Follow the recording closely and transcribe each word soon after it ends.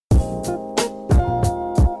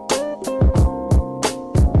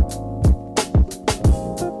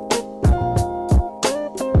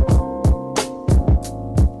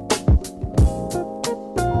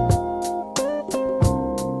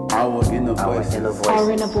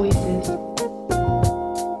Our inner voices.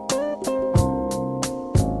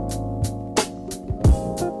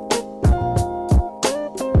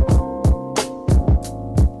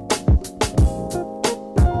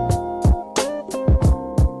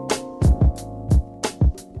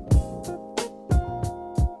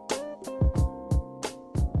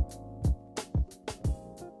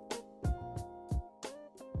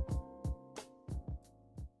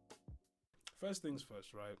 First things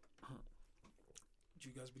first, right? Do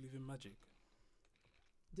you guys believe in magic?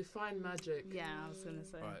 Define magic. Yeah, I was gonna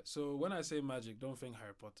say. Right. So when I say magic, don't think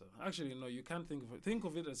Harry Potter. Actually, no, you can't think of it. Think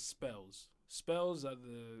of it as spells. Spells are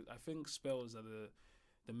the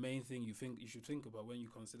main thing you should think about when you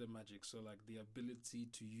consider magic. So like the ability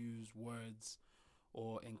to use words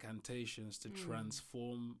or incantations to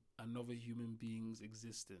transform another human being's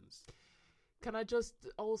existence. Can I just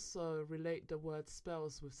also relate the word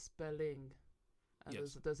spells with spelling? And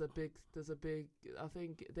Yes. there's a big I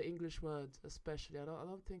think the English word especially, I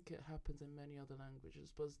don't think it happens in many other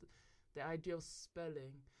languages, but the idea of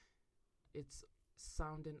spelling, it's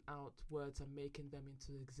sounding out words and making them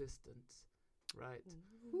into existence, right?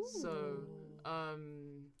 Ooh. So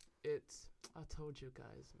it's, I told you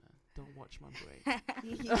guys, man, don't watch my brain.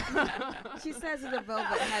 She says in a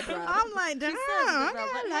velvet head wrap. I'm like, damn,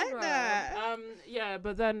 I like that. Yeah,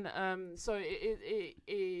 but then so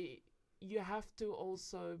it you have to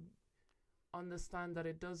also understand that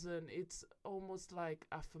it's almost like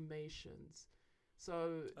affirmations.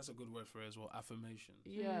 So That's a good word for it as well. Affirmation.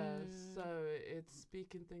 yeah, so it's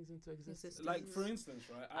speaking things into existence. Like for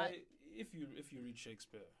instance, right? If you read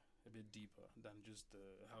Shakespeare a bit deeper than just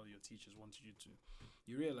how your teachers wanted you to,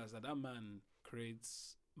 you realize that man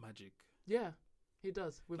creates magic. Yeah, he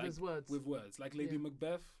does with Like, his words. With words, like Lady Yeah.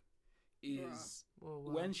 Macbeth is Whoa,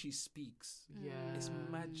 wow. when she speaks, yeah, it's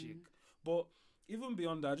magic. But even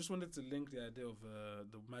beyond that, I just wanted to link the idea of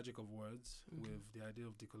the magic of words with the idea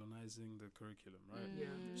of decolonizing the curriculum, right? Yeah.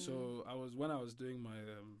 So when I was doing my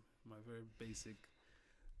my very basic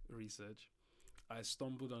research, I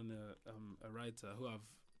stumbled on a writer who I've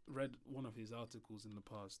read one of his articles in the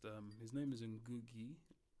past. His name is Ngugi.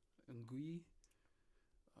 I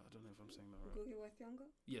don't know if I'm saying that right. Ngugi wa Thiong'o?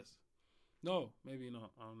 Yes. No, maybe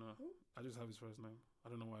not. I don't know. Who? I just have his first name. I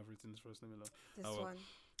don't know why I've written his first name alone. This Oh, well. one.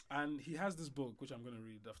 And he has this book, which I'm going to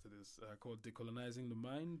read after this, called Decolonizing the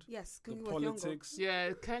Mind. Yes, The Ngugi wa Thiong'o. politics. Yeah,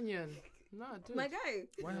 Kenyan. No, dude. My guy.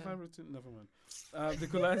 Why have Yeah. I written? Never mind.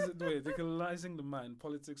 Decolonizing the mind,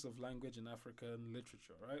 politics of language in African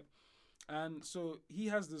literature, right? And so he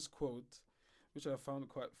has this quote, which I found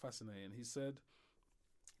quite fascinating. He said,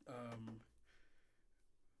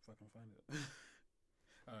 if I can find it.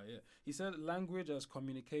 Yeah. He said, language as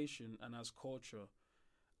communication and as culture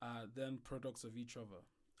are then products of each other.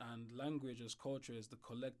 And language as culture is the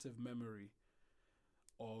collective memory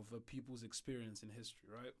of a people's experience in history,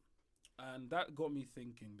 right? And that got me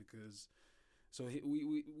thinking because, so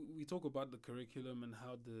we talk about the curriculum and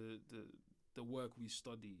how the work we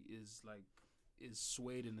study is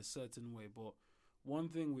swayed in a certain way. But one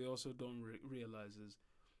thing we also don't realize is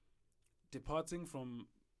departing from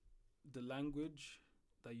the language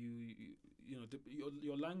that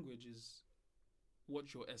your language is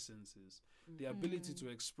what your essence is. The ability to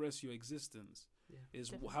express your existence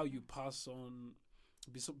is how you pass on.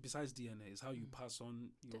 Besides DNA, is how you pass on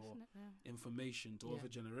your information to other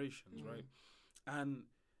generations, right? And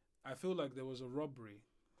I feel like there was a robbery.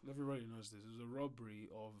 Everybody knows this. There's a robbery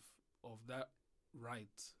of that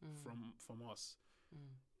right from us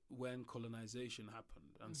when colonization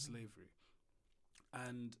happened and slavery.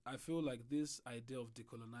 And I feel like this idea of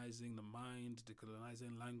decolonizing the mind,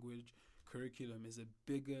 decolonizing language, curriculum is a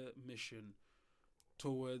bigger mission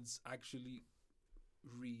towards actually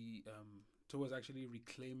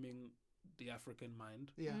reclaiming the African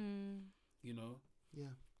mind. Yeah. You know? Yeah.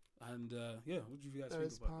 And what do you guys There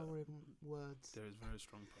think is about power that? in words. There is very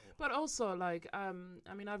strong power. But also, like, I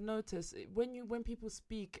mean, I've noticed when people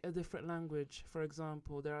speak a different language, for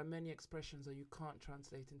example, there are many expressions that you can't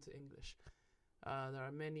translate into English. There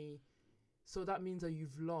are many, so that means that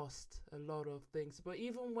you've lost a lot of things. But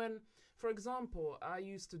even when, for example, I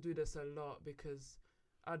used to do this a lot because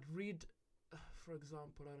I'd read, for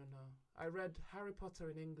example, I don't know, I read Harry Potter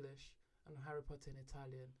in English and Harry Potter in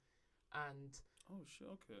Italian, and oh shit,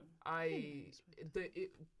 okay.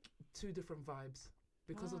 Two different vibes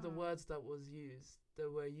because of the words that were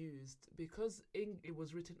used because it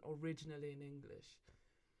was written originally in English.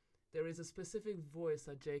 There is a specific voice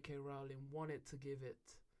that J.K. Rowling wanted to give it,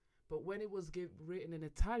 but when it was written in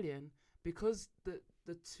Italian, because the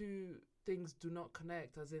two things do not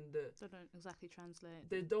connect, as in They don't exactly translate.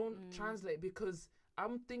 they don't translate, because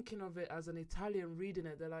I'm thinking of it as an Italian reading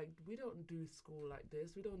it. They're like, we don't do school like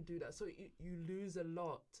this. We don't do that. So you lose a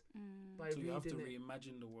lot by So reading you have to it.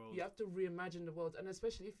 reimagine the world. You have to reimagine the world, and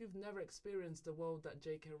especially if you've never experienced the world that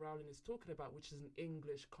J.K. Rowling is talking about, which is an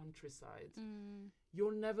English countryside,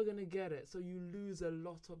 you're never going to get it. So you lose a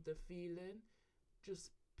lot of the feeling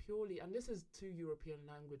just purely, and this is 2 European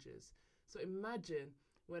languages. So imagine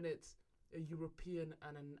when it's a European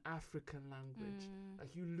and an African language,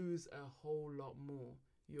 like you lose a whole lot more.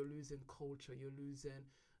 You're losing culture, you're losing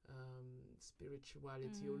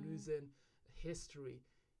spirituality, you're losing history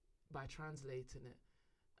by translating it.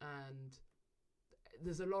 And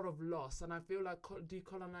there's a lot of loss. And I feel like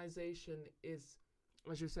decolonization is,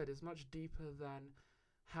 as you said, is much deeper than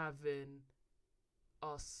having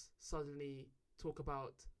us suddenly talk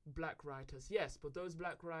about black writers. Yes, but those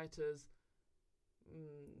black writers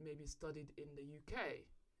maybe studied in the UK.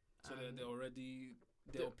 So they're already,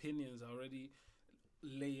 their opinions are already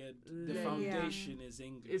layered. The foundation is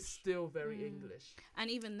English. It's still very English. And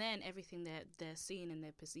even then, everything they're seeing and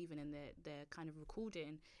they're perceiving and they're kind of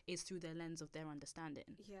recording is through their lens of their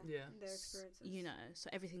understanding. Yeah. Their experiences. You know, so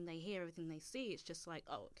everything they hear, everything they see, it's just like,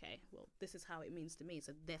 oh, okay, well, this is how it means to me,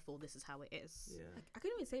 so therefore this is how it is. Yeah. Like, I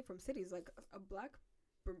couldn't even say from cities. Like a black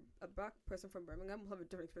person from Birmingham will have a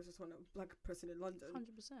different experience from a black person in London.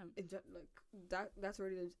 100%. Like that's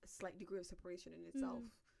already a slight degree of separation in itself.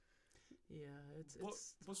 Yeah,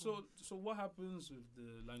 So what happens with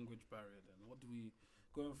the language barrier then? What do we,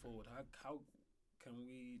 going forward, how can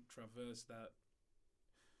we traverse that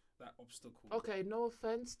obstacle? Okay, no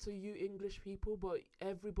offense to you English people, but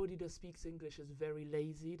everybody that speaks English is very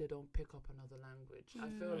lazy. They don't pick up another language.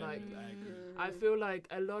 I feel like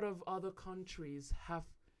a lot of other countries have,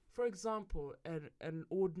 for example, an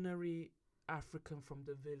ordinary African from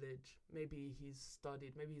the village. Maybe he's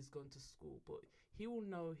studied, maybe he's gone to school, but he will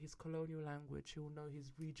know his colonial language. He will know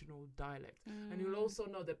his regional dialect, and he will also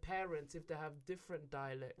know the parents if they have different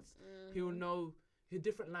dialects. He will know his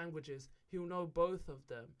different languages. He will know both of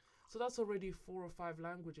them. So that's already 4 or 5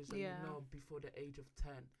 languages that you know before the age of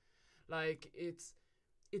 10. Like it's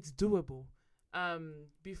doable.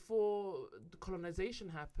 Before the colonization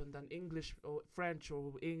happened and English or French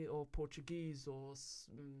or Portuguese or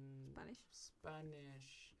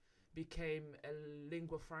Spanish became a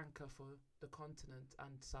lingua franca for the continent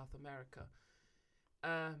and South America,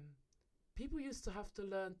 people used to have to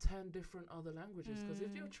learn 10 different other languages, because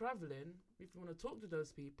if you're traveling, if you want to talk to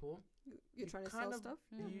those people, you're trying to sell stuff.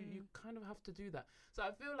 You kind of have to do that. So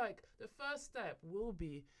I feel like the first step will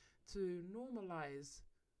be to normalize,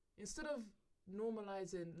 instead of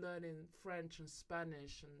normalizing learning French and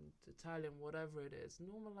Spanish and Italian, whatever it is,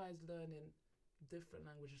 normalize learning different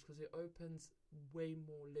languages, because it opens way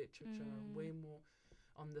more literature and way more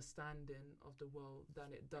understanding of the world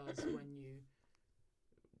than it does when you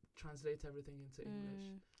translate everything into English.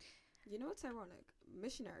 You know what's ironic?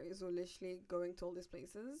 Missionaries were literally going to all these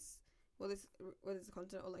places, whether it's the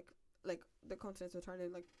continent or like the continents were trying to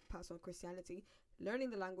like pass on Christianity, learning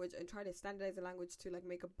the language and trying to standardize the language to like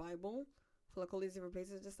make a Bible for like all these different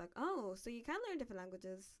places. Just like, oh, so you can learn different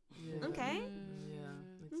languages. Yeah. Okay. Yeah,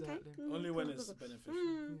 exactly. Okay. Only when it's beneficial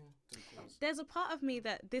to the cause. There's a part of me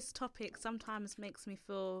that this topic sometimes makes me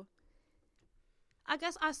feel, I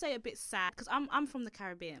guess I say a bit sad, because I'm from the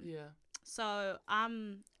Caribbean. Yeah. So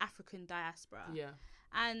I'm African diaspora. Yeah.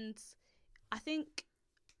 And I think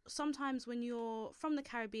sometimes when you're from the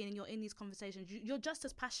Caribbean and you're in these conversations, you're just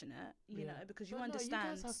as passionate, you know, because you understand. No,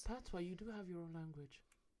 you guys have patois. You do have your own language.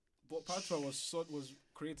 But patois was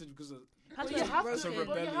created because of Patois But you have is to, broken.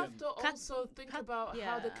 but you have to Cat- also think about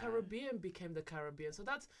how the yeah. Caribbean became the Caribbean. So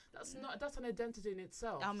that's an identity in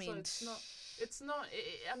itself. I mean, so it's not.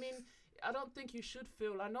 I mean, I don't think you should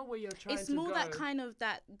feel. I know where you're trying to go. It's more that kind of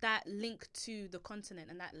that link to the continent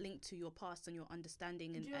and that link to your past and your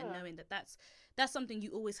understanding and knowing that that's something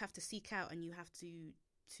you always have to seek out, and you have to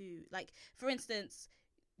like, for instance,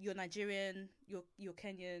 you're Nigerian, you're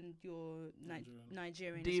Kenyan, you're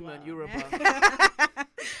Nigerian Demon, as well. Yoruba.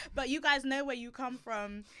 But you guys know where you come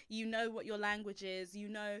from. You know what your language is. You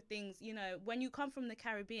know things. You know, when you come from the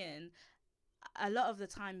Caribbean, a lot of the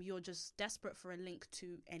time you're just desperate for a link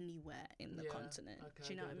to anywhere in the continent. Okay, Do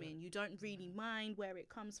you know what I mean? You don't really mind where it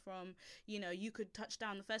comes from. You know, you could touch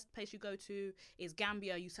down. The first place you go to is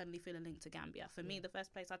Gambia. You suddenly feel a link to Gambia. For me, the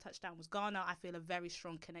first place I touched down was Ghana. I feel a very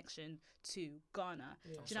strong connection to Ghana.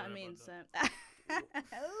 Yeah. Do you know what I mean? So,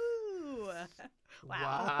 ooh.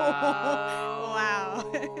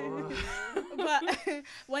 Wow. But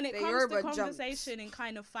when it The comes Yoruba to jumped. conversation and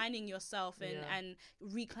kind of finding yourself and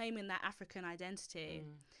reclaiming that African identity,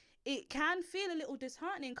 it can feel a little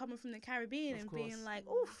disheartening coming from the Caribbean Of and course. being like,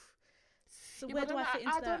 oof, So Yeah, where but do I then fit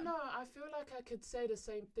into I that? don't know. I feel like I could say the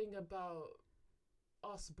same thing about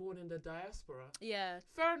us born in the diaspora. Yeah.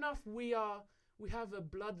 Fair enough, we have a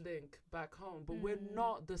blood link back home, but we're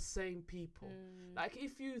not the same people. Like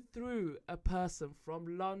if you threw a person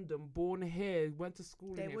from London, born here, went to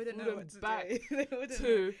school They here, wouldn't threw know them what to back do. They wouldn't know.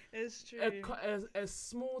 to It's true. a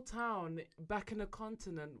small town back in the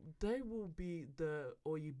continent, they will be the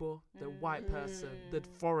Oyibo, the white person, the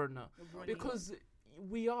foreigner, because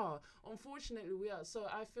we are. Unfortunately, we are. So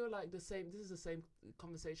I feel like this is the same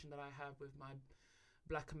conversation that I have with my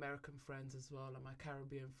Black American friends as well, and my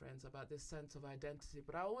Caribbean friends, about this sense of identity.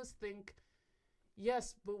 But I always think,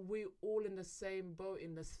 yes, but we're all in the same boat,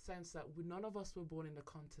 in the sense that none of us were born in the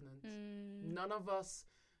continent. None of us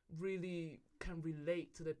really can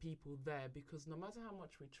relate to the people there, because no matter how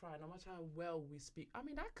much we try, no matter how well we speak, I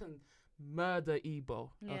mean, I can murder Igbo,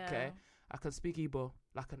 okay? I can speak Igbo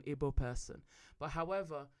like an Igbo person. But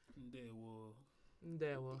however, there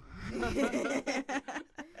will.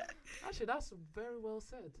 Actually, that's very well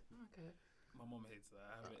said. Okay. My mom hates that.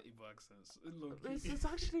 I have an Igbo accent. It's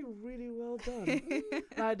actually really well done.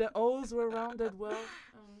 Like the O's were rounded well.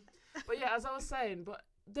 But yeah, as I was saying, but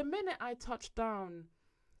the minute I touched down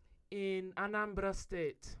in Anambra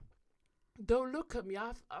State, don't look at me.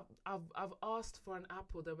 I've asked for an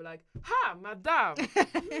apple. They were like, "Ha, madam,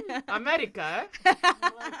 America." Eh?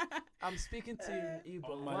 I'm speaking to you in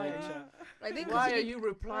Igbo. Why are you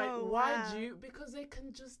replying? Oh, Why wow. do you? Because they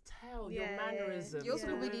can just tell your mannerisms. You also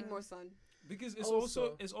you know? we need more sun. Because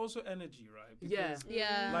Also. it's also energy, right? Yeah. Because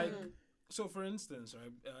Yeah. Like, so for instance,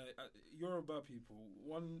 right, Yoruba people,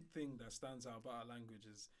 one thing that stands out about our language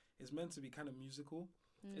is it's meant to be kind of musical.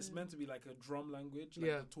 It's meant to be like a drum language,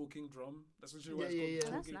 like a talking drum. That's literally what it's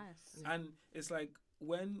called. That's talking. nice. And it's like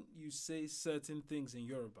when you say certain things in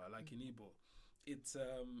Yoruba, like in Igbo, it's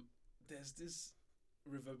there's this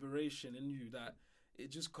reverberation in you that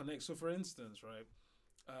it just connects. So for instance, right,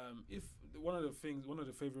 if one of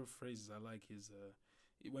the favorite phrases I like is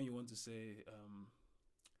when you want to say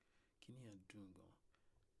 "Kini adungo,"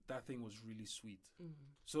 that thing was really sweet.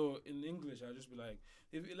 So in English, I'll just be like,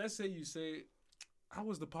 if let's say you say, "How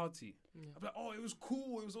was the party?" I'm like, "Oh, it was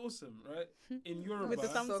cool. It was awesome," right? In Yoruba, With the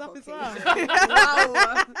thumbs So up as Caucasian. well.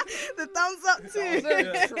 Wow. The thumbs up too.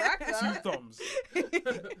 Two thumbs.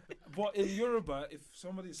 But in Yoruba, if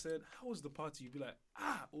somebody said, "How was the party?" you'd be like,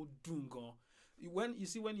 "Ah, odungo." When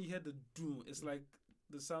you hear the dun, it's like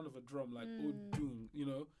the sound of a drum, like odun, you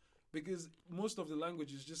know, because most of the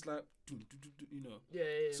language is just like dun, dun, dun, dun, you know.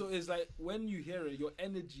 Yeah. So it's like when you hear it, your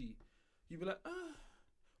energy, you'd be like, ah.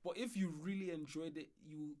 But if you really enjoyed it,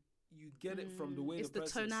 you get it from the way It's the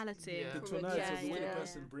person tonality. Yeah. the tonality of the way yeah. the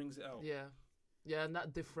person brings it out. Yeah, and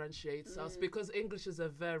that differentiates us, because English is a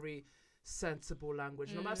very sensible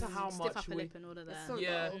language. No matter how Stiff much upper we, lip and all of that. so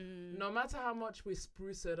yeah, dull. no matter how much we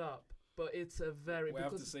spruce it up, but it's a very We have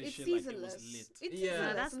to because say It's shit like it seasonless. was lit. It's Yeah.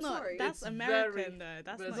 seasonless. That's I'm not. sorry. That's It's American very- though.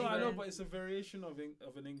 That's but not. No, I know, even- but it's a variation of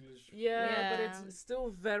an English. yeah, but Yeah. it's still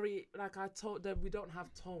very, like I told them, we don't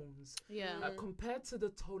have tones. Yeah. Compared to the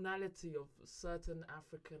tonality of certain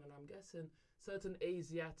African and I'm guessing certain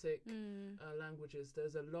Asiatic languages,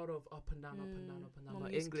 there's a lot of up and down, up and down, up and down. More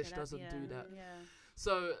But music English to doesn't do that. Yeah.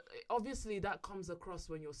 So obviously that comes across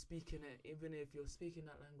when you're speaking it, even if you're speaking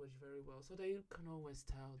that language very well. So they can always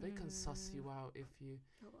tell. They can suss you out if you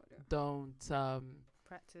How about that? don't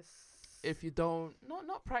Practice. if you don't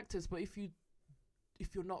not practice, but if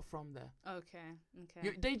you're not from there. Okay.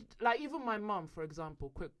 They like even my mum, for example.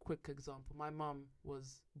 Quick example. My mum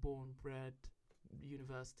was born, bred,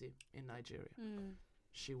 university in Nigeria.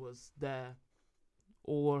 She was there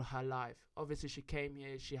all her life. Obviously, she came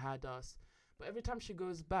here. She had us, but every time she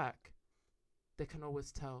goes back, they can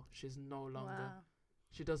always tell she's no longer. Wow.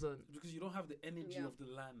 She doesn't. Because you don't have the energy Yeah. of the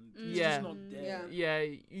land. Mm. It's Yeah. just not there. Yeah.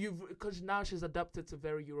 Yeah, because now she's adapted to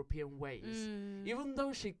very European ways. Even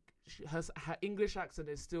though she has her English accent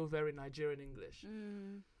is still very Nigerian English.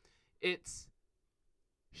 It's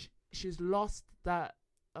she's lost that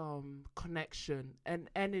connection and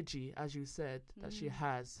energy, as you said, that she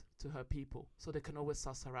has to her people, so they can always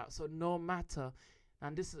suss her out. So no matter,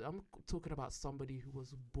 and this is I'm talking about somebody who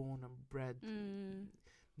was born and bred,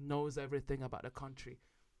 knows everything about the country,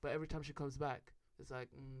 but every time she comes back, it's like,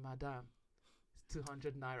 madam, it's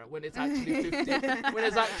 200 naira when it's actually 50, when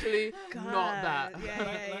it's actually not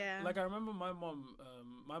that. Like I remember my mom.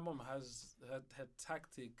 My mom has her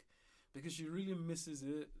tactic because she really misses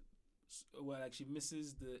it. Well, like she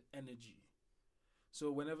misses the energy.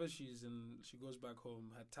 So whenever she goes back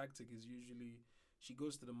home, her tactic is usually she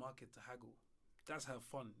goes to the market to haggle. That's her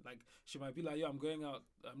fun. Like she might be like, "Yo, I'm going out.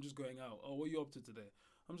 I'm just going out. Oh, what are you up to today?"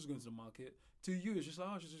 I'm just going to the market. To you, it's just like,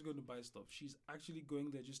 oh, she's just going to buy stuff. She's actually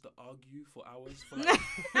going there just to argue for hours, for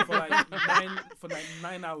like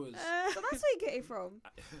 9 hours. So that's where you get it from.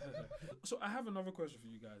 So I have another question for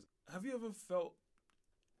you guys. Have you ever felt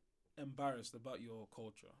embarrassed about your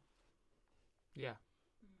culture? Yeah,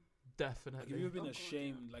 Like, definitely. have you ever been God,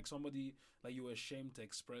 ashamed, like somebody, like you were ashamed to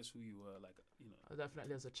express who you were, like, you know?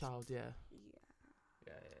 Definitely as a child, yeah.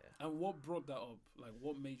 Yeah. And what brought that up? Like,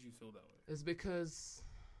 what made you feel that way? It's because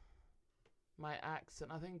my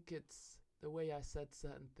accent. I think it's the way I said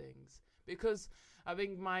certain things. Because I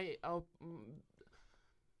think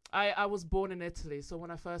I was born in Italy, so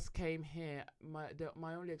when I first came here,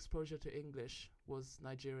 my only exposure to English was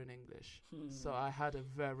Nigerian English. So I had a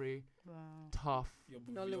very tough. Your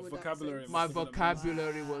Nollywood vocabulary. accents. My must have been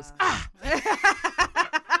vocabulary amazing. was.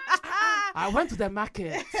 I went to the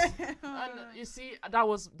market, and you see, that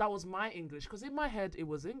was my English. Because in my head, it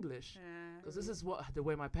was English. Because this is the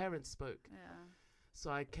way my parents spoke. So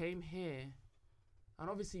I came here, and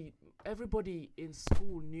obviously everybody in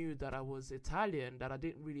school knew that I was Italian, that I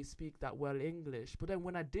didn't really speak that well English. But then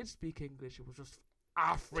when I did speak English, it was just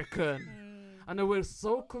African, and they were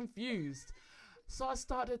so confused. So I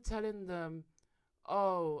started telling them,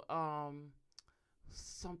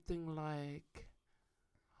 something like,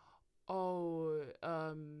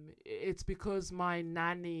 it's because my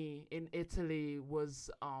nanny in Italy was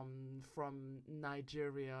from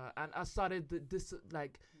Nigeria, and I started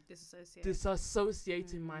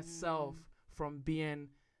disassociating myself from being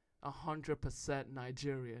 100%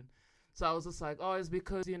 Nigerian. So I was just like, it's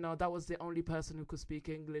because, that was the only person who could speak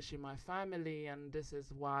English in my family, and this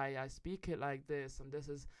is why I speak it like this, and this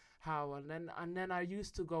is how. And then I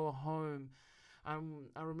used to go home, and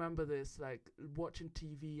I remember this, like watching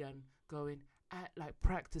TV and going like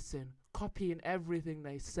practicing, copying everything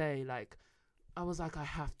they say. Like I was like, I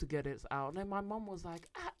have to get it out. And then my mom was like,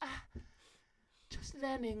 just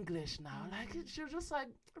learn English now. Like she was just like,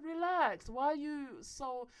 relax. Why are you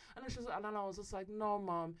so? And then I was just like, no,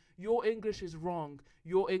 Mom, your English is wrong.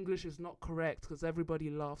 Your English is not correct because everybody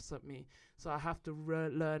laughs at me. So I have to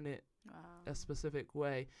learn it a specific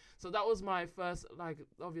way. So that was my first. Like,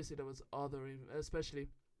 obviously there was other, especially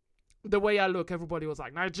the way I look. Everybody was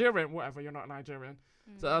like, Nigerian, whatever. You're not Nigerian.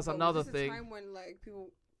 So that's another was this thing. a time when like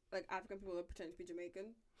people, like African people, would pretend to be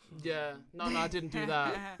Jamaican. Yeah, no, I didn't do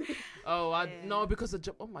that. No, because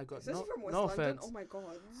oh my God, Especially from West no London. offense. Oh my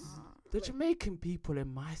God. The Jamaican people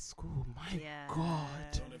in my school, my God.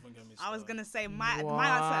 Don't even get me I was started. gonna say my answer to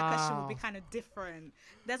that question would be kind of different.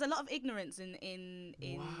 There's a lot of ignorance in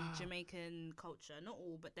Jamaican culture. Not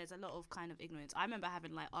all, but there's a lot of kind of ignorance. I remember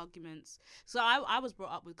having like arguments. So I was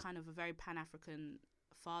brought up with kind of a very Pan-African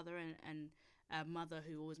father and a mother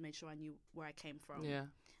who always made sure I knew where I came from. Yeah.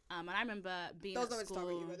 And I remember being That was at not school.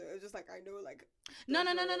 story you, by the way. It was just like I know like. No.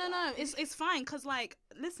 It's fine because like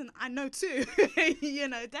listen, I know too.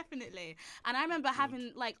 Definitely. And I remember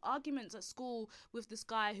having like arguments at school with this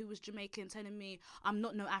guy who was Jamaican, telling me I'm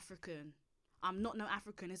not no African,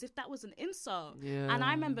 as if that was an insult. Yeah. And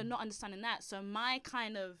I remember not understanding that. So my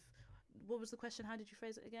kind of, what was the question? How did you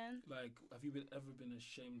phrase it again? Like, have you ever been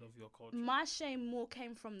ashamed of your culture? My shame more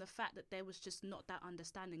came from the fact that there was just not that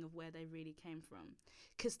understanding of where they really came from.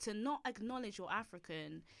 Because to not acknowledge you're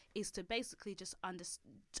African is to basically just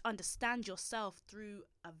understand yourself through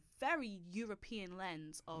a very European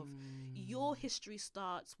lens of your history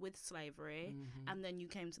starts with slavery and then you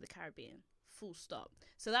came to the Caribbean. Full stop.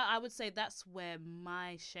 So that I would say that's where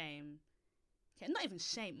my shame came. Not even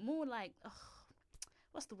shame, more like,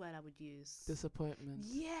 what's the word I would use? Disappointment.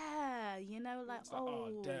 Yeah, like,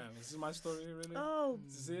 oh damn, this is my story, really? Oh,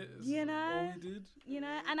 This is it? This you is know, all we did?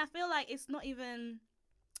 And I feel like it's not even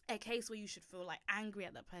a case where you should feel like angry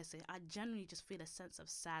at that person. I generally just feel a sense of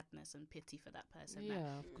sadness and pity for that person. Yeah,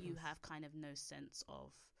 that you have kind of no sense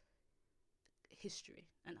of history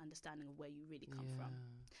and understanding of where you really come from.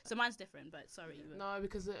 So mine's different, but sorry. No,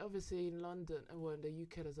 because obviously in London, well, in the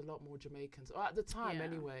UK, there's a lot more Jamaicans. Or at the time,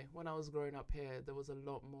 anyway, when I was growing up here, there were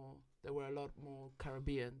a lot more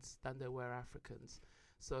Caribbeans than there were Africans.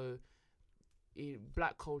 So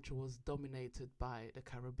black culture was dominated by the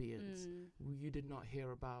Caribbeans. You did not hear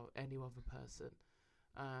about any other person,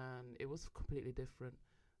 and it was completely different.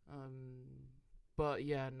 But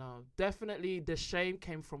yeah, no, definitely the shame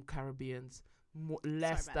came from Caribbeans.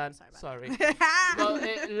 Less than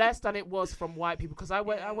it was from white people, because I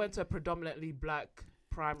went to a predominantly black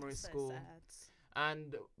primary school,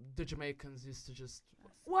 and the Jamaicans used to just,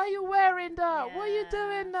 why are you wearing that? What are you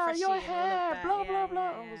doing now? Your hair, blah blah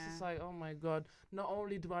blah. I was just like, oh my God! Not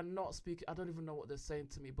only do I not speak, I don't even know what they're saying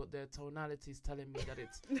to me, but their tonality is telling me that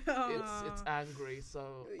it's angry.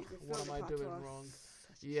 So what am I doing wrong?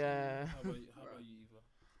 Yeah. How about you? How about you, Eva?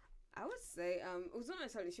 I would say it was not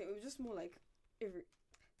necessarily shame. It was just more like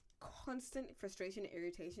constant frustration, and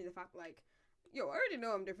irritation. The fact like, yo, I already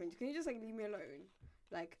know I'm different. Can you just like leave me alone?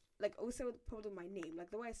 Like also with probably my name.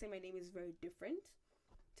 Like the way I say my name is very different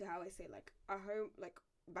to how I say like at home. Like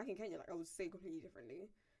back in Kenya, like I would say completely differently.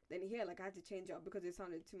 Then here, like I had to change it up because it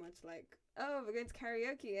sounded too much like, oh, we're going to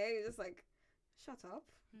karaoke, eh? You're just like, shut up.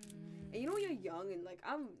 And you know when you're young and like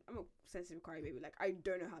I'm a sensitive crybaby. Like I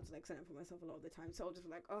don't know how to like stand up for myself a lot of the time. So I'll just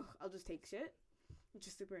be like, oh, I'll just take shit, which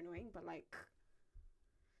is super annoying. But like,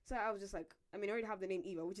 so I was just like, I mean, I already have the name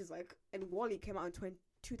Eva, which is like, and Wally came out in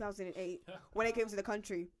 2008 when I came to the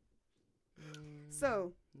country.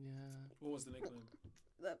 So Yeah. What was the nickname?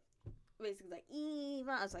 basically like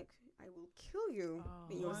Eva. I was like, I will kill you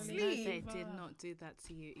in your no, sleep. they did not do that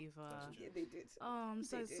to you, Eva. Yeah, they did. Oh, I'm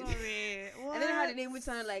so They did. sorry. What? And then I had a name which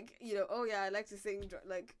sounded like, you know, oh yeah, I like to sing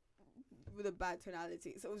like with a bad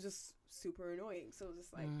tonality. So it was just super annoying. So it was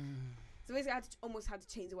just like, so basically I almost had to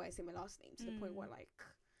change the way I say my last name to the point where like,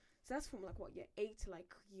 so that's from like what, year 8 to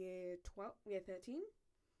like year 13.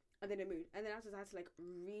 And then I moved. And then after that I had to like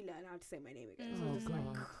relearn how to say my name again. So it was just like,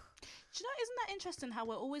 Do you know, isn't that interesting how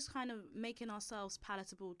we're always kind of making ourselves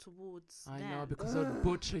palatable towards I them? know, because I'd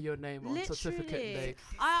butcher your name on certificate Literally. day.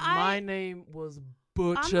 I My name was I'm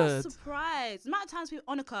not butchered. surprised. The amount of times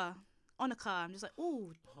people Onika, I'm just like,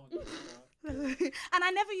 ooh. And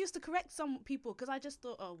I never used to correct some people because I just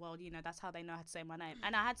thought, oh well, you know, that's how they know how to say my name.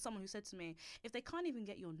 And I had someone who said to me, if they can't even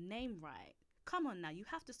get your name right, come on now, you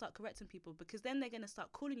have to start correcting people because then they're going to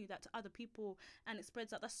start calling you that to other people and it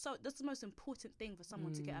spreads out. That's the most important thing for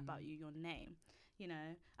someone to get about you, your name. You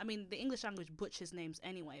know, I mean, the English language butchers names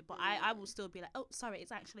anyway, but I will still be like, oh, sorry,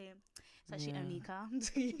 it's actually Onika.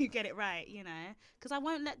 You get it right, you know, because I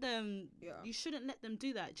won't let them. Yeah. You shouldn't let them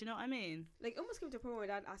do that. Do you know what I mean? like almost came to a point where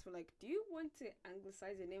my dad asked me like, do you want to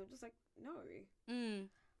anglicize your name? I'm just like, no.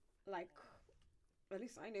 Like, at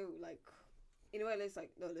least I know, like, in a way, it's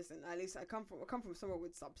like, no, listen, at least I come from somewhere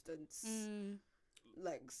with substance.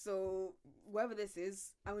 Like, so wherever this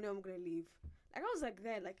is, I know I'm gonna leave. Like, I was like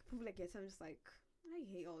there, like people like, yes, I'm just like, I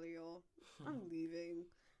hate all of y'all. I'm leaving.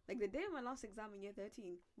 Like the day of my last exam in year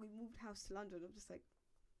 13, we moved house to London. I'm just like,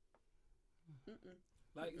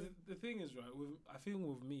 Like the thing is, right? I think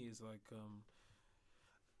with me is like,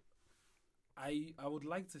 I would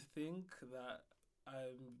like to think that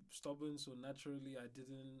I'm stubborn, so naturally I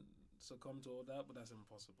didn't succumb to all that, but that's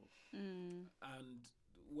impossible. And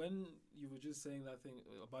when you were just saying that thing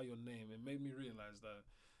about your name, it made me realize that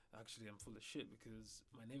actually I'm full of shit because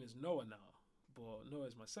my name is Noah now, but Noah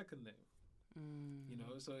is my second name. You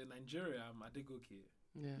know, so in Nigeria I'm Adegoke.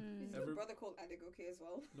 Yeah. is your brother called Adegoke as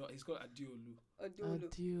well? No, he's called Adiolu.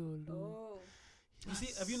 Adiolu. Oh. You see,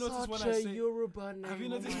 have you noticed when Such I a say? Yoruba name. Have you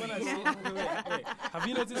noticed when I Oh say? my God. Wait. Have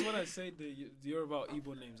you noticed when I say the Yoruba or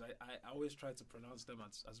Igbo names? I always try to pronounce them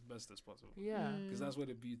as best as possible. Yeah. Because that's where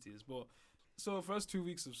the beauty is. But so first 2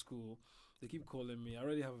 weeks of school, they keep calling me. I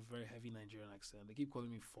already have a very heavy Nigerian accent. They keep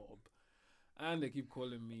calling me Fob, and they keep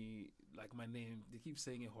calling me like my name. They keep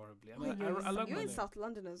saying it horribly. I love You're my in name. South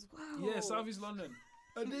London as well. Yeah, South East London.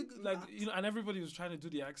 Like, you know, and everybody was trying to do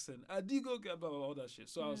the accent. Adigo, blah, blah, blah, all that shit.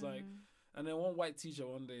 So I was like, and then one white teacher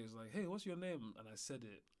one day was like, hey, what's your name? And I said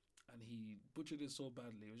it, and he butchered it so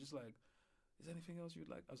badly. It was just like, is there anything else you'd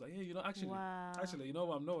like? I was like, yeah, you know, actually, you know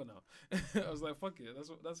what, I'm Noah now. I was like, fuck it.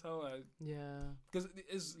 That's how I. Yeah. Because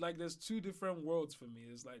it's like there's two different worlds for me.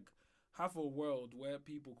 It's like half a world where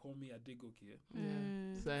people call me Adigoke, Yeah.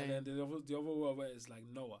 and Same. then the other world where it's like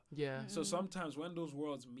Noah. Yeah. So sometimes when those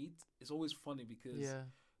worlds meet, it's always funny because Yeah.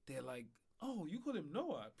 they're like, oh, you call him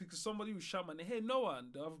Noah? Because somebody will shout my name, hey, Noah,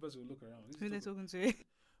 and the other person will look around. Who they talking to?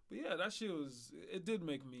 But yeah, that shit it did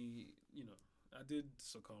make me, you know, I did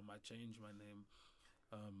succumb. I changed my name.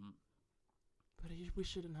 But we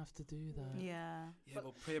shouldn't have to do that. Yeah. Yeah,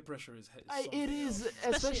 but peer pressure is It is,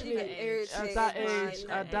 Especially especially at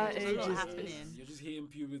at that age. There's a lot Is happening. You're just hitting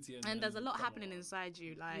puberty, And there's a lot come happening on. inside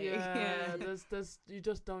you, like yeah, there's you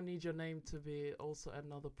just don't need your name to be also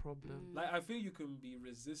another problem. Like I feel you can be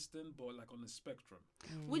resistant, but like on the spectrum.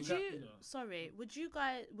 Would You you? got- you know. Sorry.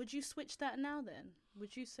 Would you switch that now? Then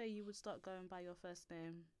would you say you would start going by your first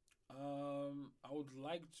name? I would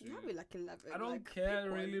like to. You have me like 11. I don't like, care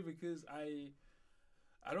pick one. really because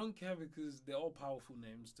I don't care because they're all powerful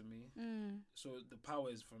names to me. So the power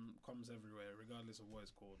comes everywhere, regardless of what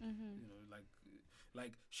it's called. You know,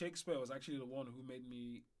 like Shakespeare was actually the one who made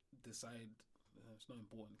me decide. It's not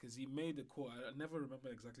important because he made the quote. I never remember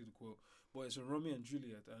exactly the quote, but it's a Romeo and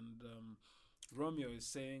Juliet, and Romeo is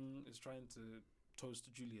trying to toast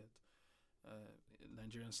Juliet,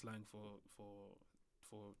 Nigerian slang for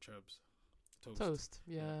cherubs. toast. Toast.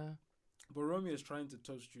 Yeah. But Romeo is trying to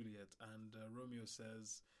toast Juliet, and Romeo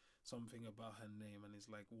says something about her name, and he's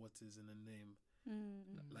like, "What is in a name?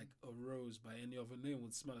 Like a rose by any other name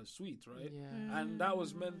would smell as sweet, right?" Yeah. And that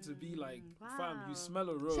was meant to be like, fam, you Wow. smell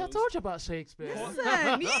a rose. See, I told you about Shakespeare. Listen, you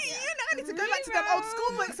know, I need to go back to them old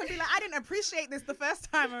school books and be like, I didn't appreciate this the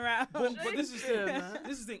first time around. but this is the man.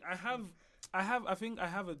 this is the thing. I think I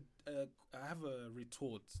have a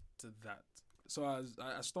retort to that. So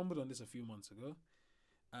I stumbled on this a few months ago,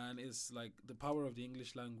 and it's like the power of the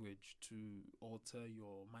English language to alter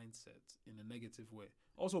your mindset in a negative way,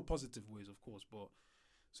 also positive ways, of course. But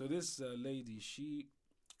so this lady, she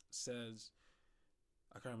says,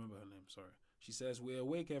 I can't remember her name. Sorry. She says, "We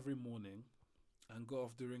awake every morning and go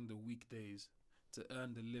off during the weekdays to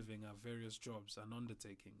earn the living at various jobs and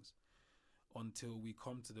undertakings until we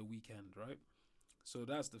come to the weekend," right? So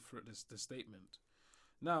that's the statement.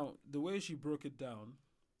 Now, the way she broke it down.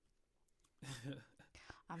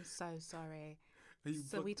 I'm so sorry. you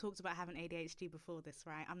So put- we talked about having ADHD before this,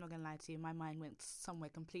 right? I'm not going to lie to you. My mind went somewhere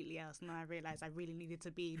completely else, and then I realised I really needed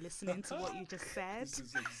to be listening to what you just said. This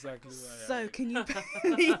is exactly why. So can you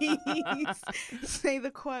please say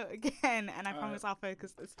the quote again? And I promise I'll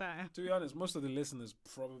focus this time. To be honest, most of the listeners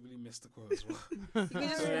probably missed the quote as well. You can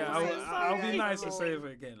just So yeah, say I'll be sorry. nice and say it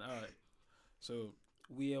again. All right. So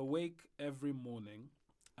we awake every morning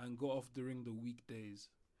and go off during the weekdays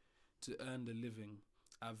to earn the living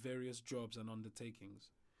at various jobs and undertakings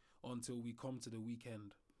until we come to the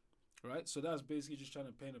weekend. Right? So that's basically just trying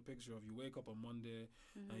to paint a picture of you wake up on Monday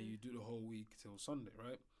and you do the whole week till Sunday,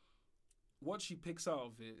 right? What she picks out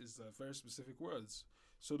of it is very specific words.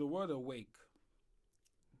 So the word awake,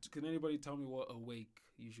 can anybody tell me what awake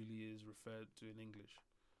usually is referred to in English?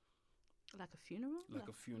 Like a funeral? Like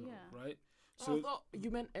a funeral, yeah. right? So I thought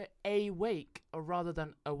you meant a wake or rather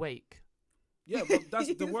than awake. Yeah, but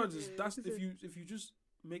that's the word is that's if you just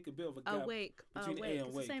make a bit of a gap. Awake. between A Awake. and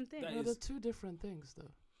It's the wake. same thing. That No, is- they're two different things,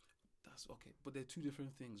 though. That's okay, but they're two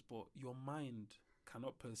different things. But your mind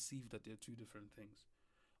cannot perceive that they're two different things.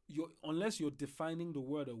 Unless you're defining the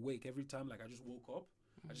word awake every time, like I just woke up,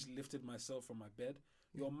 I just lifted myself from my bed.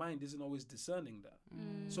 Your mind isn't always discerning that.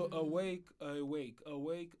 So awake, awake,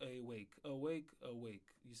 awake, awake, awake, awake.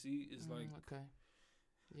 You see, it's like Okay.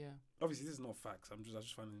 Yeah. obviously this is not facts. I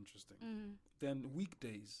just find it interesting. Then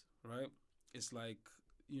weekdays, right? It's like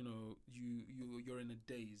you're in a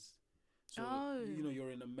daze. So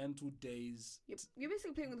you're in a mental daze. You're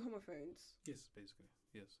basically playing with homophones. Yes, basically.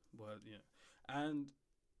 Yes. But yeah. And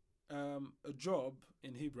a job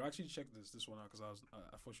in Hebrew, I actually checked this one out because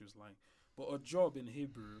I thought she was lying. But a job in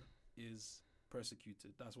Hebrew is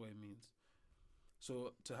persecuted. That's what it means.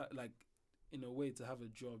 So to in a way, to have a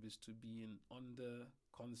job is to be under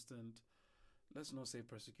constant. Let's not say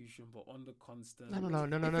persecution, but under constant. No.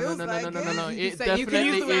 It So you can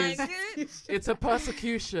use the word definitely is. It's a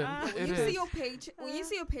persecution. When It you is. see your page, when you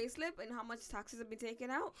see your pay slip and how much taxes have been taken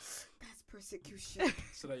out, that's persecution.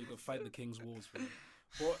 So that you can fight the king's wars for it.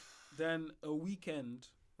 But then a weekend,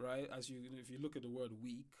 right? If you look at the word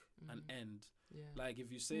week and end, Yeah. like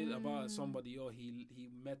if you say about somebody, he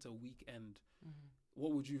met a weekend,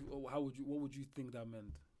 what would you think that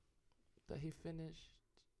meant? That he finished.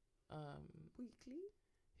 Weekly?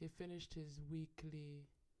 He finished his weekly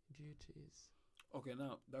duties. Okay,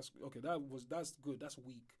 now that's good. That's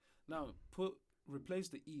week. Now replace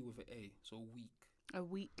the e with an a, so week. A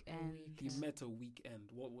weekend. He met a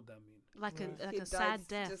weekend. What would that mean? Like Right. a He like a sad died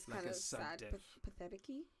death. Just Like kind a of sad sad, death.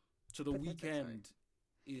 pathetic-y. So the Pathetic, sorry. weekend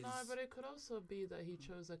is. No, but it could also be that he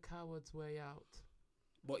chose a coward's way out.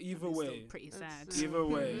 But either It's still way, pretty It's, sad. either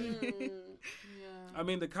way. Mm. Yeah. I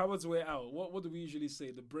mean, the coward's way out. What do we usually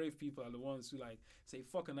say? The brave people are the ones who say,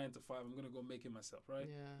 "Fuck a 9 to 5. I'm gonna go make it myself," right?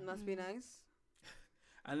 Yeah. Must be nice.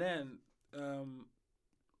 And then,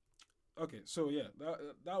 okay, so yeah,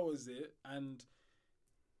 that was it. And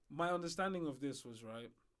my understanding of this was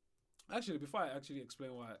right. Actually, before I actually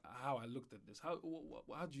explain how I looked at this, how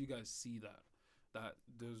do you guys see that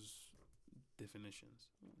those definitions?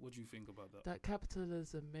 What do you think about that? That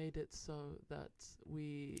capitalism made it so that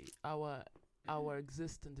our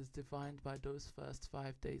existence is defined by those first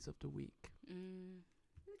 5 days of the week.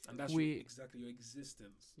 And that's exactly your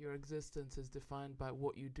existence. Your existence is defined by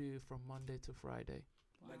what you do from Monday to Friday.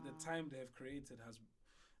 Like the time they have created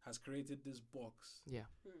has created this box. Yeah.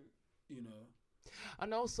 You know.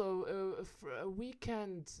 And also, for a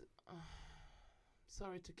weekend,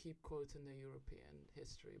 sorry to keep quoting the European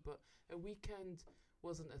history, but a weekend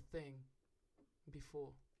wasn't a thing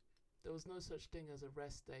before. There was no such thing as a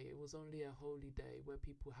rest day. It was only a holy day where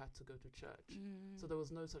people had to go to church. So there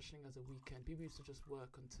was no such thing as a weekend. People used to just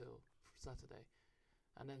work until Saturday.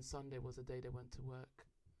 and then Sunday was the day they went to work.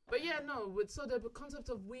 But yeah, no. So the concept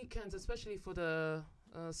of weekends, especially for the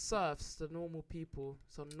serfs, the normal people,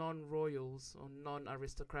 so non-royals or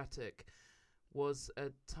non-aristocratic, was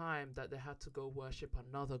a time that they had to go worship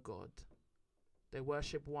another god. They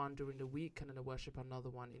worship one during the week and then they worship another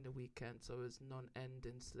one in the weekend. So it was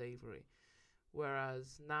non-ending slavery.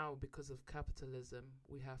 Whereas now, because of capitalism,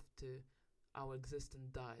 we have to, our existence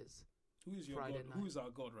dies. Who is your Friday god? night. Who is our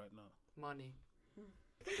god right now? Money.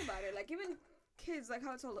 Think about it. Like, even kids, like,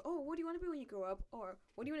 how it's told, oh, what do you want to be when you grow up? Or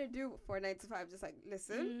what do you want to do for a 9 to 5? Just like,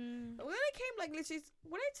 listen. When I came, like, literally,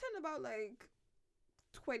 when I turned about, like,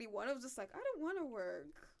 21, I was just like, I don't want to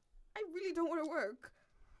work. I really don't want to work.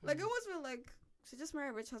 Like, I almost feel like, should just marry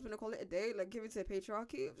a rich husband and call it a day? Like, give it to the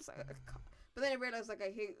patriarchy? I'm just like, I can't. But then I realized, like,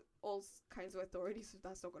 I hate all kinds of authority, so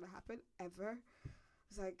that's not going to happen, ever.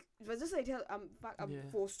 It's like, but just like, I'm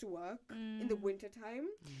forced to work in the winter time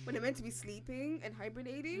when I'm meant to be sleeping and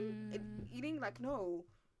hibernating and eating. Like, no.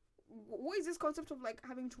 What is this concept of, like,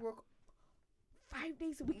 having to work 5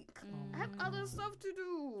 days a week? I have other stuff to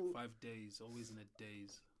do. 5 days, always in a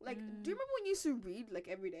days. Like, do you remember when you used to read, like,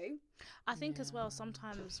 every day? I think as well,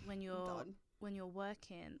 sometimes when you're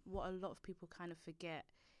working, what a lot of people kind of forget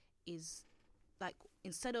is, like,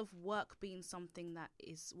 instead of work being something that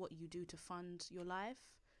is what you do to fund your life,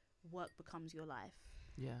 work becomes your life.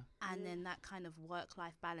 Yeah. And then that kind of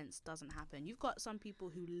work-life balance doesn't happen. You've got some people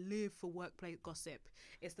who live for workplace gossip.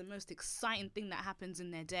 It's the most exciting thing that happens in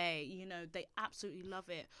their day. You know, they absolutely love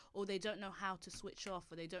it. Or they don't know how to switch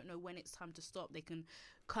off, or they don't know when it's time to stop. They can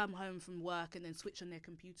come home from work and then switch on their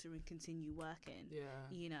computer and continue working. Yeah.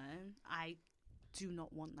 You know, I do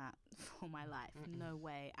not want that for my life. No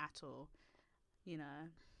way at all. You know,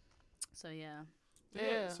 so yeah.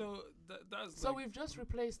 So that's. So like, we've just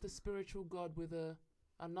replaced the spiritual God with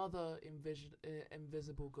another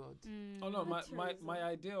invisible God. Oh no, my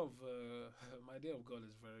idea of God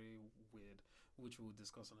is very weird, which we'll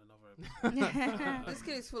discuss on another episode. This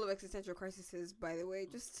kid is full of existential crises, by the way.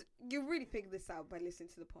 Just, you really picked this out by listening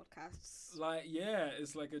to the podcasts. Like, yeah,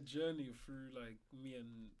 it's like a journey through, like, me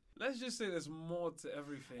and. Let's just say there's more to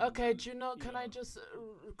everything. Okay, do you know, can I just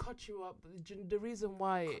cut you up? The reason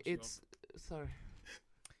why it's... Sorry.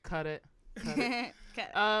 Cut it.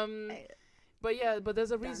 But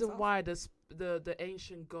there's a reason why the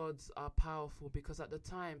ancient gods are powerful, because at the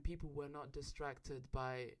time, people were not distracted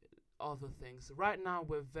by other things. Right now,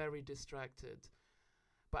 we're very distracted.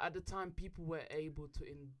 But at the time, people were able to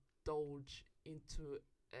indulge into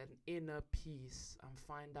an inner peace and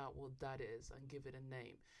find out what that is and give it a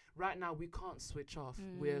name. Right now, we can't switch off.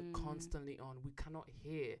 We're constantly on. We cannot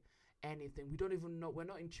hear anything. We don't even know. We're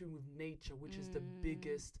not in tune with nature, which is the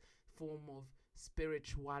biggest form of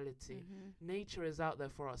spirituality. Nature is out there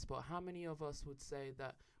for us, but how many of us would say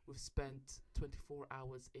that we've spent 24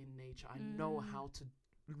 hours in nature? I know how to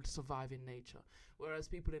survive in nature. Whereas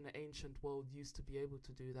people in the ancient world used to be able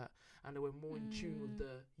to do that, and they were more in tune with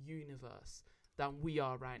the universe than we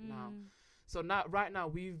are right now. So now, right now,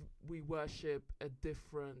 we worship a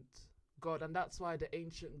different God, and that's why the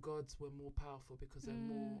ancient gods were more powerful, because they're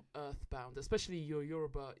more earthbound, especially your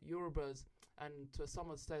Yorubas, and to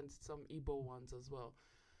some extent some Igbo ones as well.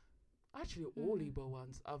 Actually, all Igbo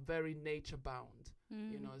ones are very nature bound.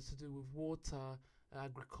 You know, it's to do with water,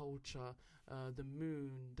 agriculture, the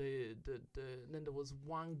moon, the then there was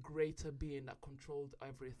one greater being that controlled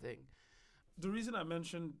everything. The reason I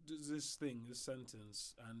mentioned this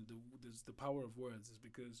sentence, and the power of words is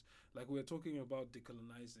because, like, we're talking about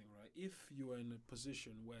decolonizing, right? If you are in a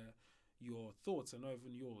position where your thoughts are not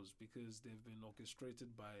even yours because they've been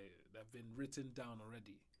they've been written down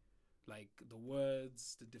already, like the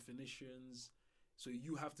words, the definitions, so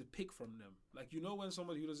you have to pick from them. Like, you know, when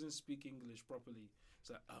somebody who doesn't speak English properly,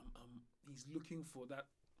 it's like, he's looking for that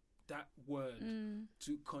word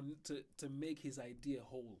to make his idea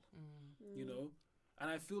whole. You know, and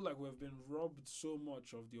I feel like we've been robbed so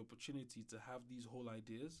much of the opportunity to have these whole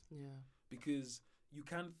ideas. Yeah, because you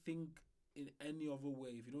can't think in any other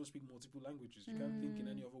way if you don't speak multiple languages. You can't think in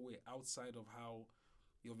any other way outside of how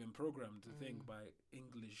you've been programmed to think by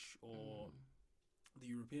English or the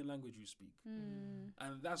European language you speak.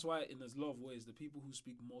 And that's why, in a lot of ways, the people who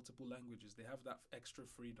speak multiple languages, they have that extra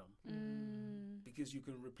freedom. Because you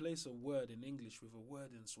can replace a word in English with a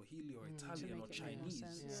word in Swahili or Italian or Chinese.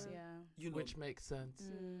 You know, which makes sense.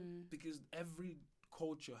 Because every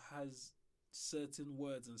culture has certain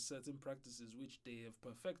words and certain practices which they have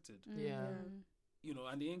perfected.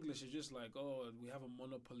 and the English is just like, oh, we have a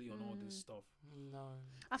monopoly on all this stuff. No.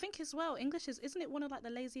 I think as well, English isn't it one of like the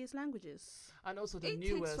laziest languages? And also the It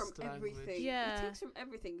newest takes from language. everything. Yeah. It takes from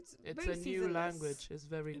everything. It's very a new seasonless. language. It's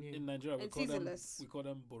very new. In Nigeria, we And call them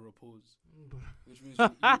seasonless. boropose, which means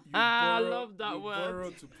I borrow, love that you word. borrow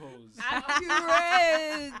to pose.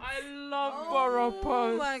 Accurate. I love Oh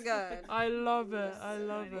boropose. my god. I love it. I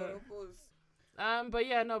love it. Boropose. But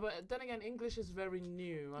yeah, no, but then again, English is very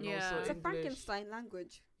new, and Yeah. also It's a English. Frankenstein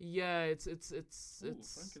language. Yeah, it's Ooh,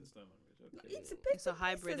 Frankenstein language. Okay. It's a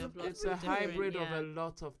hybrid of lots it's a of different, hybrid of yeah. a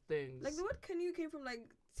lot of things. Like the word canoe came from like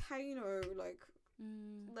Taino, like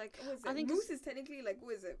Mm. what is I it? think Moose is technically like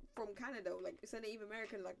what is it from Canada? Like it's a Native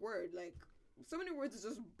American like word. Like so many words are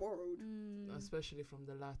just borrowed. Mm. Especially from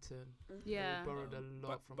the Latin. Yeah. We borrowed a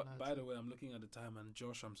lot from But Latin. by the way, I'm looking at the time, and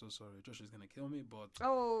Josh, I'm so sorry. Josh is gonna kill me, but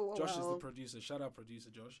Oh, Josh is the well. producer. Shout out,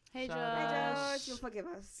 producer Josh. Hey, Shout Josh. out. Hey Josh, you'll forgive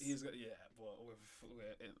us. He's got but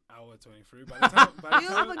we're in hour 23. By the time,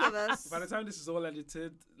 You'll forgive us. by the time this is all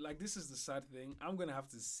edited, like this is the sad thing. I'm gonna have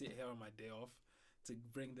to sit here on my day off to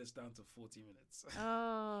bring this down to 40 minutes.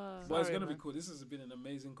 Oh. But it's Sorry, gonna be man. cool. This has been an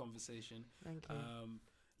amazing conversation. Thank you.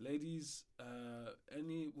 Ladies,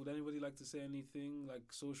 would anybody like to say anything,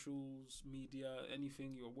 like socials, media,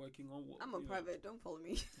 anything you're working on? I'm a private. Don't follow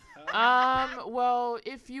me. Well,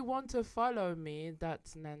 if you want to follow me,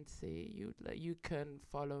 that's Nancy. You can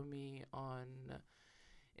follow me on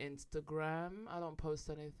Instagram. I don't post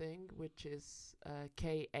anything, which is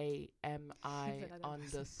KAMI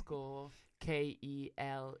 _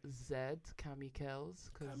 KELZ, Kami Kells.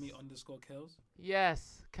 Kami _ Kells.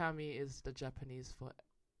 Yes, Kami is the Japanese for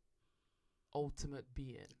ultimate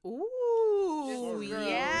being. Ooh, Sorry.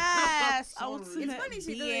 yes. Sorry. Ultimate It's funny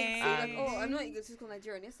she doesn't being. say like, oh, I'm not egotistical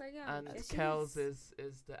Nigerian. Yes, I am. And Yes, she Kells is.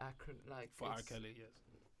 is the acronym, like For R. it's- Kelly, yes.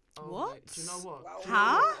 Oh, What? wait, do you know what? Wow.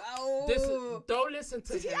 Huh? Wow. This don't listen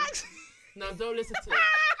to him. No, don't listen to him.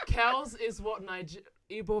 Kells is what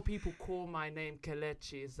Igbo people call my name.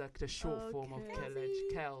 Kelechi is like the short form of Okay.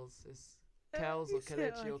 Kelechi. Kells is Kells or He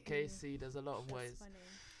said Kelechi or okay. KC. There's a lot of ways. That's funny.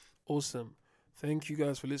 Awesome. Thank you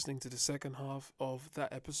guys for listening to the second half of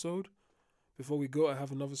that episode. Before we go, I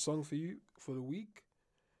have another song for you for the week.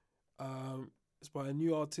 It's by a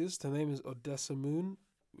new artist. Her name is Odessa Moon,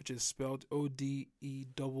 which is spelled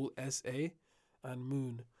ODESSA, and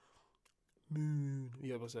Moon.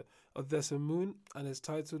 Yeah, what's that? Odessa Moon, and it's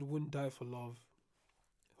titled Wouldn't Die for Love.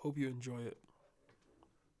 Hope you enjoy it.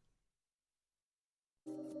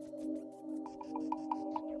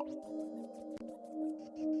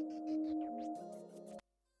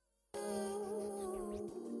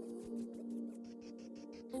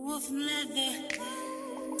 Wolf from leather,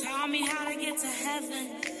 taught me how to get to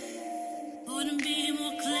heaven. Couldn't be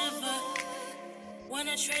more clever. When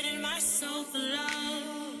I traded my soul for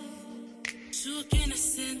love, took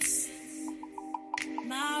innocence,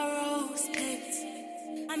 my rose picked.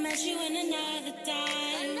 I met you in another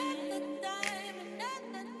dime.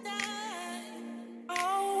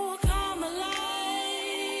 Oh, come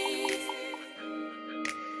alive.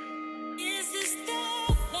 Is this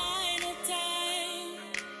the final time?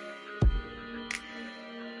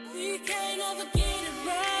 We can't ever get it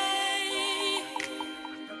right.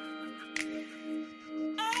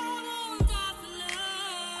 I won't die for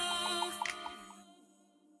love.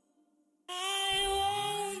 I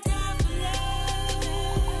won't die for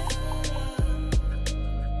love.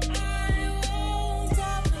 I won't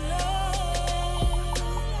die for love.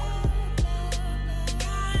 I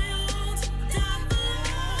won't die for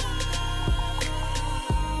love.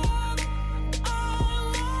 I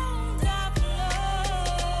won't die for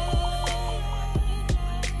love.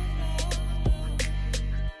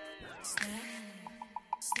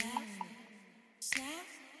 Snap, snap.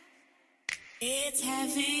 It's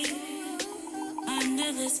heavy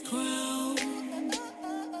under this crown.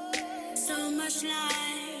 So much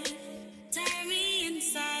light, tear me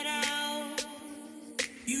inside out.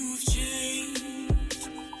 You've changed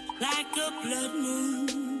like a blood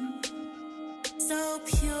moon. So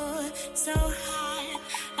pure, so high,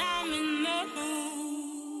 I'm in the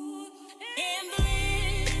mood. In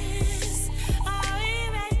bliss, are we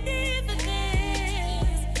ready for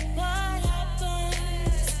this? What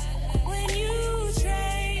happens when you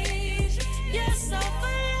trade your soul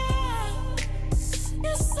for love?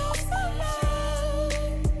 Your soul for love.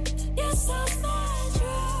 Your soul's my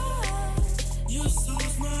drug. Your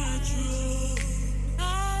soul's my drug. I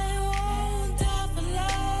won't die for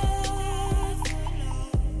love.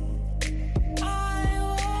 I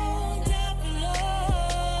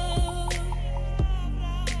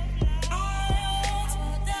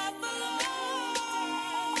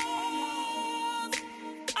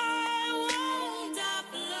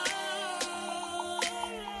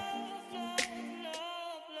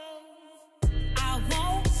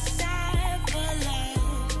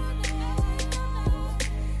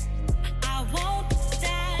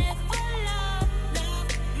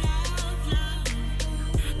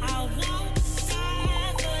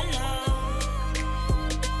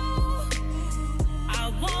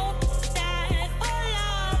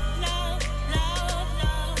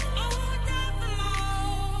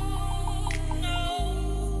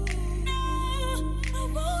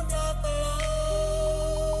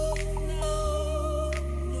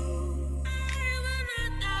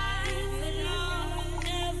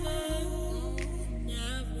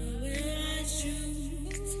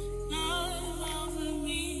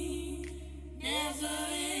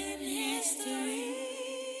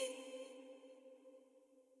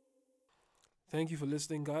Thank you for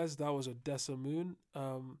listening, guys. That was Odessa Moon.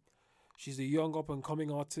 She's a young up-and-coming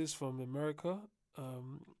artist from America.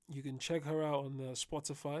 You can check her out on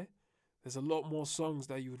Spotify. There's a lot more songs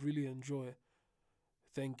that you would really enjoy.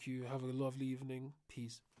 Thank you. Have a lovely evening.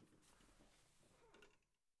 Peace.